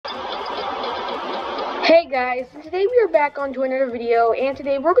guys, and today we are back onto another video, and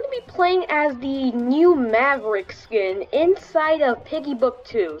today we're going to be playing as the new Maverick skin inside of Piggy Book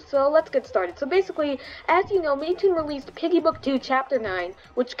 2. So let's get started. So basically, as you know, Maytoon released Piggy Book 2 Chapter 9,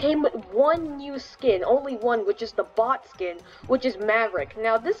 which came with one new skin, only one, which is the bot skin, which is Maverick.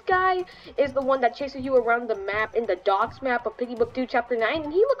 Now this guy is the one that chases you around the map in the docs map of Piggy Book 2 Chapter 9,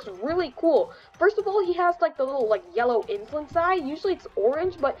 and he looks really cool. First of all, he has like the little yellow insolence eye. Usually it's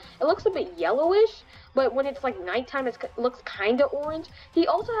orange, but it looks a bit yellowish. But when it's like nighttime, it looks kind of orange. He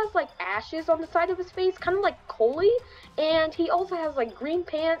also has like ashes on the side of his face, kind of like Coley. And he also has like green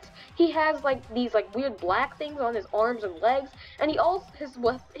pants. He has like these like weird black things on his arms and legs. And he also his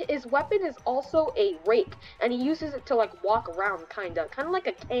weapon is also a rake, and he uses it to like walk around, kind of like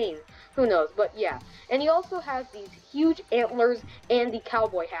a cane. Who knows? But yeah. And he also has these huge antlers and the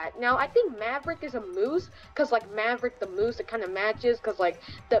cowboy hat. Now I think Maverick is a moose, cause like Maverick the moose, it kind of matches, cause like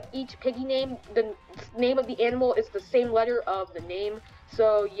each piggy name, the name of the animal is the same letter of the name.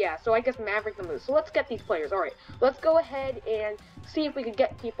 So yeah, so I guess Maverick the moose. So let's get these players. Alright, let's go ahead and see if we can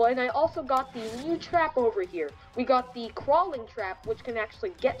get people. And I also got the new trap over here. We got the crawling trap, which can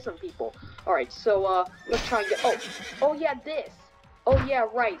actually get some people. Alright, so let's try and get, oh yeah, this. Oh yeah,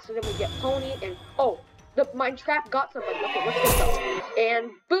 right. So then we get Pony and, my trap got somebody. Okay, let's get them.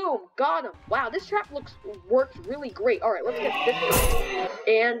 And boom, got him. Wow, this trap works really great. Alright, let's get this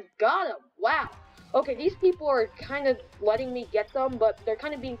guy. And got him. Wow. Okay, these people are kind of letting me get them, but they're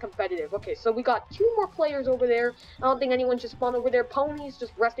kind of being competitive. Okay, so we got two more players over there. I don't think anyone should spawn over there. Pony's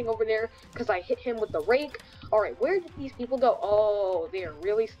just resting over there because I hit him with the rake. Alright, where did these people go? Oh, they're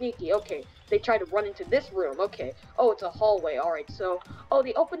really sneaky. Okay, they tried to run into this room. Okay. Oh, it's a hallway. Alright, so,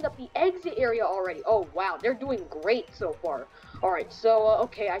 they opened up the exit area already. Oh, wow, they're doing great so far. Alright, so,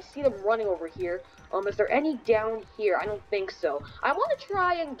 okay, I see them running over here. Is there any down here? I don't think so. I want to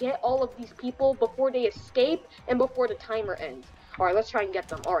try and get all of these people before they escape and before the timer ends. Alright, let's try and get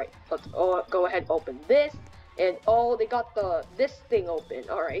them. Alright, let's go ahead and open this. And, they got this thing open.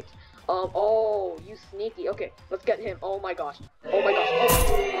 Alright. Oh, you sneaky. Okay, let's get him. Oh my gosh. Oh my gosh.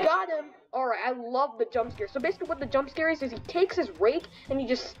 Oh, got him. Alright, I love the jump scare. So basically what the jump scare is he takes his rake and he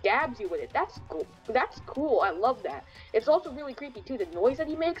just stabs you with it. That's cool. That's cool. I love that. It's also really creepy too, the noise that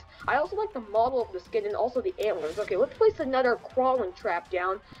he makes. I also like the model of the skin and also the antlers. Okay, let's place another crawling trap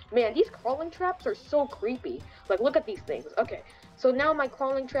down. Man, these crawling traps are so creepy. Like, look at these things. Okay, so now my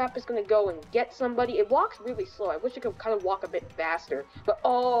crawling trap is going to go and get somebody. It walks really slow. I wish it could kind of walk a bit faster. But,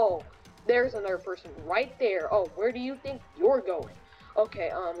 there's another person right there. Oh, where do you think you're going?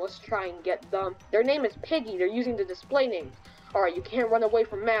 Okay, let's try and get them. Their name is Piggy. They're using the display names. Alright, you can't run away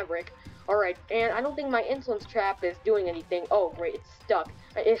from Maverick. Alright, and I don't think my insolence trap is doing anything. Oh, great, it's stuck.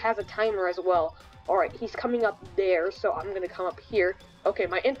 It has a timer as well. Alright, he's coming up there, so I'm gonna come up here. Okay,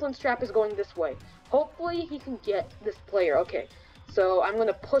 my insolence trap is going this way. Hopefully he can get this player. Okay, so I'm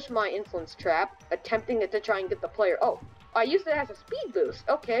gonna push my insolence trap, attempting it to try and get the player. Oh, I used it as a speed boost.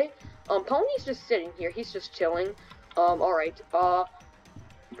 Okay, Pony's just sitting here. He's just chilling. Alright,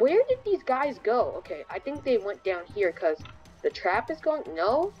 where did these guys go? Okay, I think they went down here because the trap is going.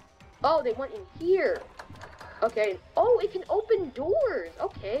 No? Oh, they went in here. Okay. Oh, it can open doors.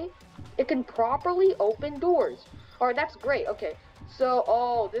 Okay. It can properly open doors. Alright, that's great. Okay.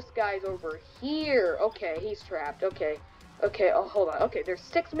 So, this guy's over here. Okay, he's trapped. Okay. Okay, hold on. Okay, there's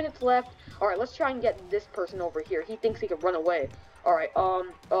 6 minutes left. Alright, let's try and get this person over here. He thinks he can run away. Alright,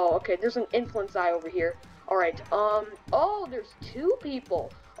 okay, there's an influence eye over here. Alright, there's two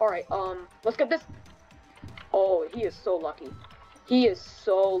people. Alright, let's get this. Oh, he is so lucky. He is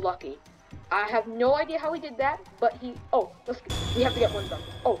so lucky. I have no idea how he did that, but we have to get one done.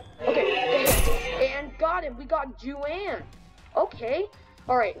 Oh, okay, and got him. We got Juan. Okay.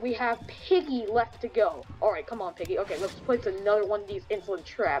 Alright, we have Piggy left to go. Alright, come on, Piggy. Okay, let's place another one of these insolent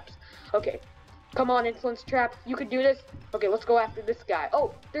traps. Okay. Come on, insolence trap. You can do this. Okay, let's go after this guy.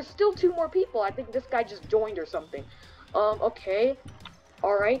 Oh, there's still two more people. I think this guy just joined or something. Okay.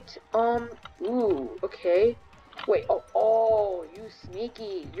 Alright. Ooh, okay. Wait, you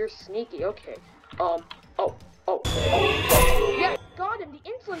sneaky. You're sneaky. Okay. Yeah, got him. The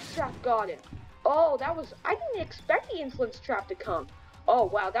insolence trap got him. Oh, I didn't expect the insolence trap to come. Oh,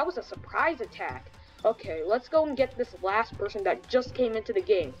 wow, that was a surprise attack. Okay, let's go and get this last person that just came into the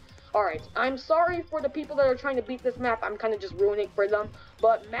game. Alright, I'm sorry for the people that are trying to beat this map. I'm kind of just ruining for them.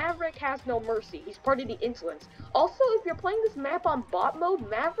 But Maverick has no mercy. He's part of the insolence. Also, if you're playing this map on bot mode,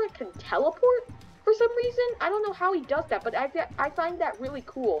 Maverick can teleport for some reason. I don't know how he does that, but I find that really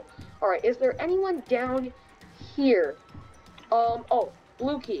cool. Alright, is there anyone down here?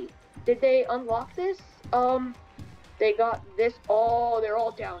 Blue key. Did they unlock this? They got this. Oh, they're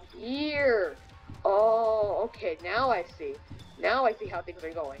all down here. Oh, okay, now I see. Now I see how things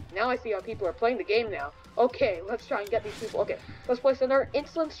are going. Now I see how people are playing the game now. Okay, let's try and get these people. Okay, let's place another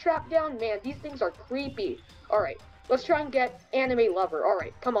insolence trap down. Man, these things are creepy. Alright, let's try and get anime lover.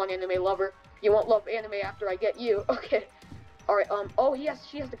 Alright, come on, anime lover. You won't love anime after I get you. Okay. Alright, oh,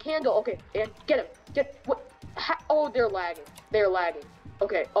 she has the candle. Okay, and get him. What? Oh, they're lagging. They're lagging.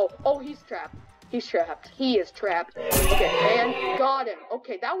 Okay, oh, he's trapped. He's trapped. He is trapped. Okay, and got him.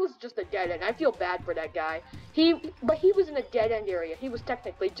 Okay, that was just a dead end. I feel bad for that guy. But he was in a dead end area. He was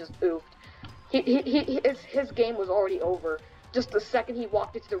technically just oofed. His game was already over. Just the second he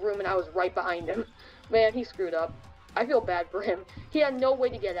walked into the room and I was right behind him. Man, he screwed up. I feel bad for him. He had no way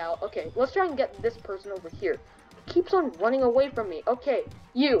to get out. Okay, let's try and get this person over here. He keeps on running away from me. Okay,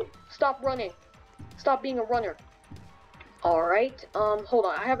 you, stop running. Stop being a runner. Alright, hold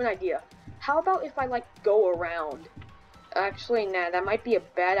on, I have an idea. How about if I, like, go around? Actually, nah, that might be a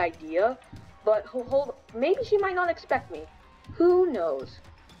bad idea. But, maybe she might not expect me. Who knows?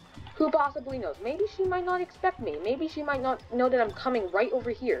 Who possibly knows? Maybe she might not expect me. Maybe she might not know that I'm coming right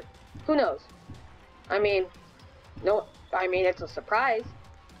over here. Who knows? I mean, it's a surprise.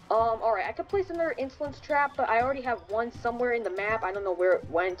 Alright, I could place another insolence trap, but I already have one somewhere in the map. I don't know where it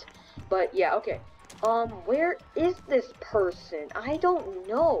went. But, yeah, okay. Where is this person? I don't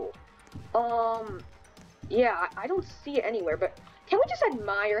know. Yeah, I don't see it anywhere, but can we just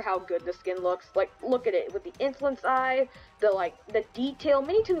admire how good the skin looks? Like, look at it, with the insolence eye, the detail.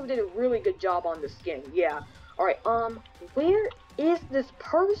 Minitoon did a really good job on the skin, yeah. Alright, where is this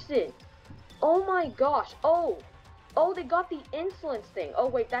person? Oh my gosh, oh, they got the insolence thing. Oh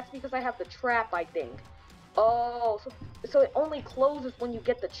wait, that's because I have the trap, I think. Oh, so it only closes when you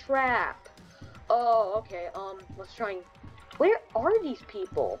get the trap. Oh, okay, let's try and... Where are these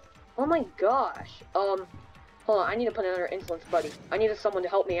people? Oh my gosh. Hold on, I need to put another insolence buddy. I needed someone to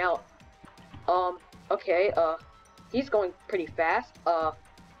help me out. Okay, he's going pretty fast.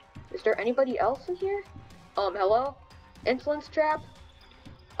 Is there anybody else in here? Hello? Insolence trap?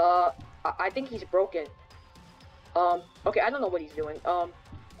 I think he's broken. Okay, I don't know what he's doing.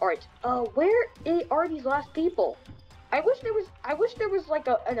 Alright. Where are these last people? I wish there was like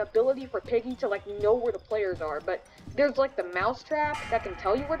an ability for Piggy to like know where the players are, but there's like the mouse trap that can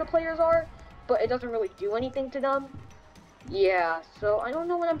tell you where the players are, but it doesn't really do anything to them. Yeah, so I don't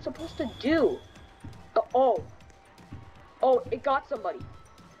know what I'm supposed to do. Oh, it got somebody.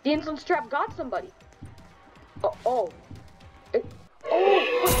 The insolence trap got somebody.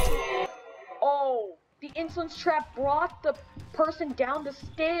 The insolence trap brought the person down the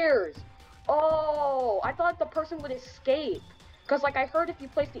stairs. Oh, I thought the person would escape. Because, like, I heard if you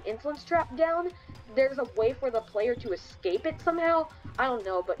place the insolence trap down, there's a way for the player to escape it somehow. I don't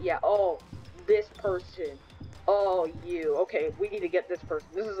know, but yeah. Oh, this person. Oh, you. Okay, we need to get this person.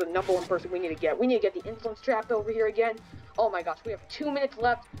 This is the #1 person we need to get. We need to get the insolence trap over here again. Oh my gosh, we have 2 minutes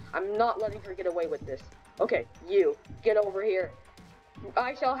left. I'm not letting her get away with this. Okay, you. Get over here.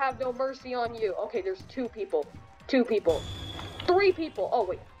 I shall have no mercy on you. Okay, there's 2 people. 2 people. 3 people. Oh,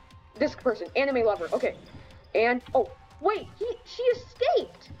 wait. This person, anime lover. Okay. And, oh, wait, she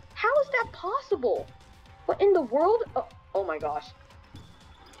escaped. How is that possible? What in the world? Oh my gosh.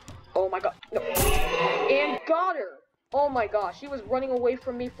 Oh my god. No. And got her. Oh my gosh, she was running away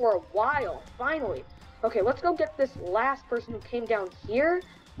from me for a while. Finally. Okay, let's go get this last person who came down here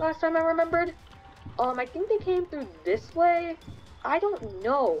last time I remembered. I think they came through this way. I don't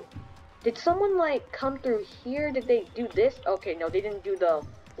know. Did someone, like, come through here? Did they do this? Okay, no, they didn't do the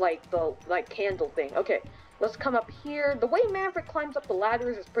candle thing. Okay, let's come up here. The way Maverick climbs up the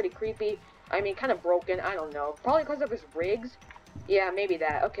ladders is pretty creepy. I mean, kind of broken. I don't know. Probably because of his rigs. Yeah, maybe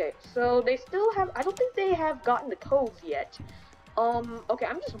that. Okay, so they still have... I don't think they have gotten the codes yet. Okay,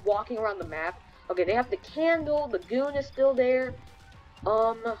 I'm just walking around the map. Okay, they have the candle. The goon is still there.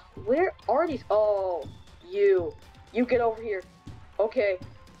 Where are these? Oh, you. You get over here. Okay.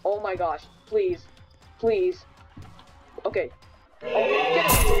 Oh my gosh. Please. Please. Okay. Okay,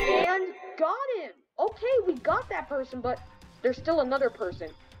 get him. And got him. Okay, we got that person, but there's still another person.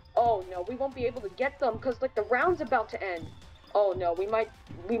 Oh no, we won't be able to get them because like the round's about to end. Oh no, we might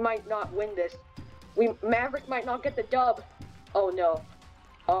not win this. Maverick might not get the dub. Oh no.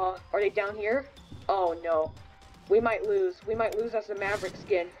 Are they down here? Oh no. We might lose. We might lose as a Maverick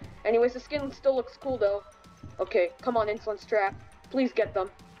skin. Anyways, the skin still looks cool though. Okay, come on, insolence trap. Please get them.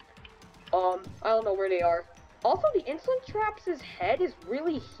 I don't know where they are. Also, the insolence trap's head is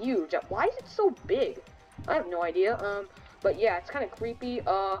really huge. Why is it so big? I have no idea. But yeah, it's kind of creepy.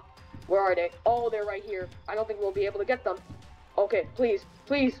 Where are they? Oh, they're right here. I don't think we'll be able to get them. Okay, please,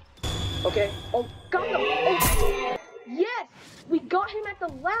 please. Okay. Oh, got them. Oh, yes, we got him at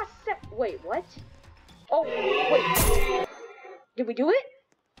the last sec. Wait, what? Oh, wait. Did we do it?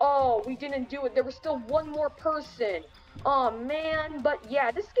 Oh, we didn't do it. There was still one more person. Oh man, but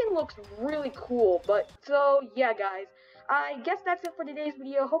yeah, this skin looks really cool. But so yeah, guys, I guess that's it for today's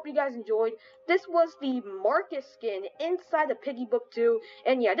video. Hope you guys enjoyed. This was the Markus skin inside the Piggy Book 2,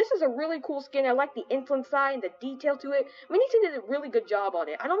 and yeah, this is a really cool skin. I like the insulin side and the detail to it. Minnieton did a really good job on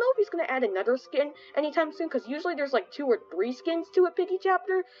it. I don't know if he's gonna add another skin anytime soon, because usually there's like 2 or 3 skins to a Piggy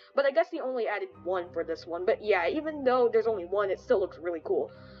chapter, but I guess he only added 1 for this one. But yeah, even though there's only 1, it still looks really cool.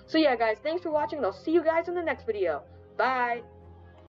 So yeah, guys, thanks for watching, and I'll see you guys in the next video. Bye!